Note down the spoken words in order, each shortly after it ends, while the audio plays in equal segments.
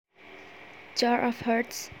Jar of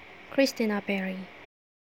Hearts-Cristina Perri.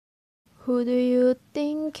 Who do you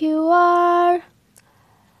think you are?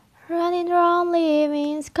 Running around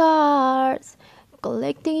leaving scars,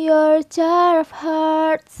 collecting your jar of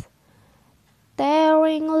hearts,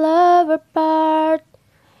 tearing love apart.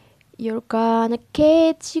 You're gonna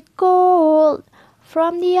catch a cold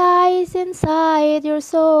from the ice inside your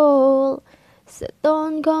soul. So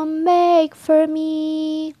don't come back for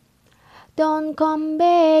me, don't come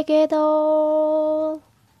back at all.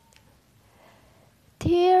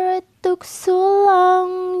 Dear, it took so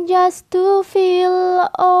long just to feel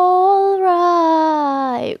alright.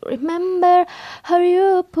 Remember how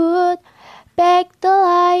you put back the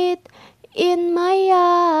light in my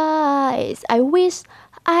eyes. I wish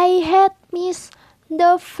I had missed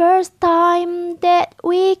the first time that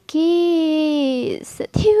we kissed.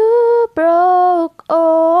 You broke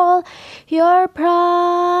all your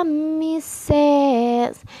promises,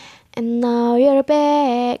 and now you're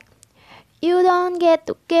back. You don't get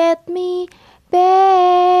to get me back.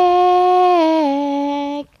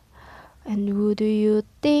 And who do you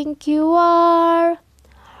think you are?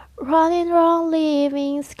 Running around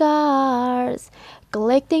leaving scars,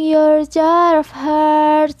 collecting your jar of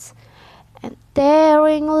hearts, and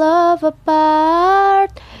tearing love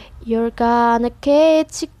apart. You're gonna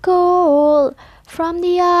catch a cold from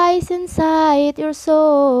the ice inside your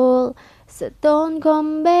soul. So don't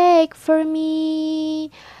come back for me,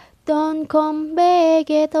 don't come back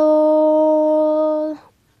at all.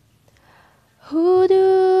 Who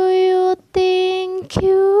do you think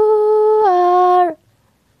you are?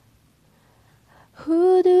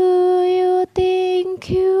 Who do you think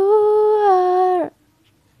you are?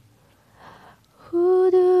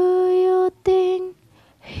 Who do you think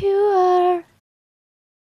you are?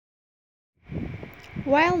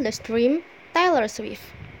 Wildest Dream-Taylor Swift.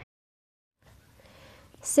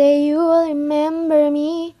 Say you will remember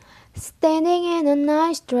me, standing in a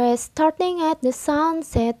nice dress, starting at the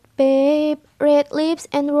sunset, babe. Red lips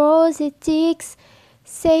and rosy cheeks.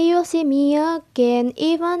 Say you'll see me again,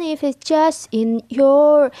 even if it's just in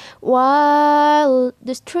your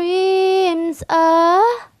wildest dreams.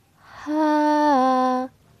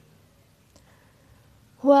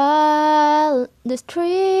 Wildest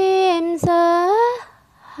dreams.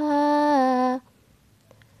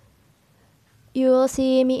 You'll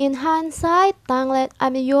see me in hindsight, tangled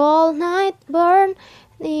up you all night, burn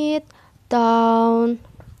it down.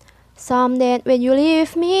 Someday when you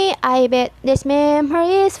leave me, I bet these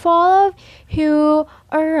memories follow you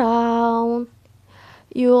around.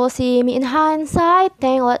 You'll see me in hindsight,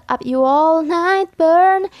 tangled up you all night,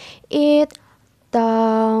 burn it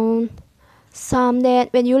down. Someday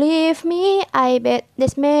when you leave me, I bet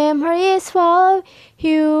these memories follow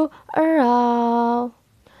you around.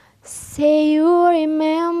 Say you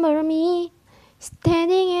remember me,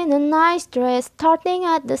 standing in a nice dress, starting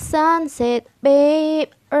at the sunset, babe.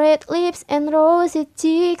 Red lips and rosy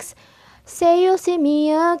cheeks. Say you'll see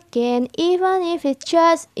me again, even if it's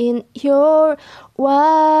just in your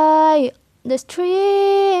wildest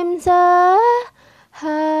dreams.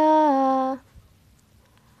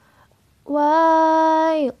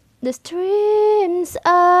 Wildest dreams.